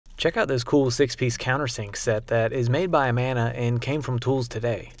Check out this cool 6-piece countersink set that is made by Amana and came from Tools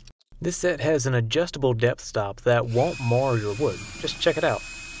Today. This set has an adjustable depth stop that won't mar your wood. Just check it out.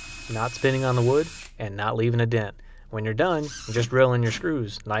 Not spinning on the wood and not leaving a dent. When you're done, you just drill in your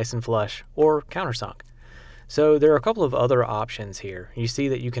screws nice and flush, or countersunk. So there are a couple of other options here. You see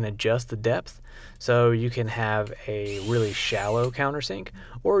that you can adjust the depth, so you can have a really shallow countersink,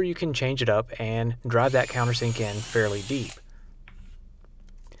 or you can change it up and drive that countersink in fairly deep.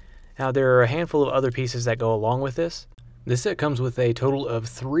 Now there are a handful of other pieces that go along with this. This set comes with a total of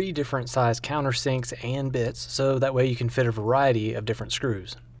 3 different size countersinks and bits, so that way you can fit a variety of different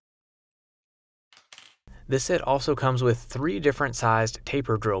screws. This set also comes with 3 different sized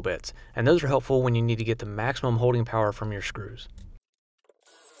taper drill bits, and those are helpful when you need to get the maximum holding power from your screws.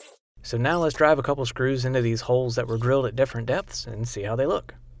 So now let's drive a couple screws into these holes that were drilled at different depths and see how they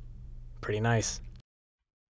look. Pretty nice.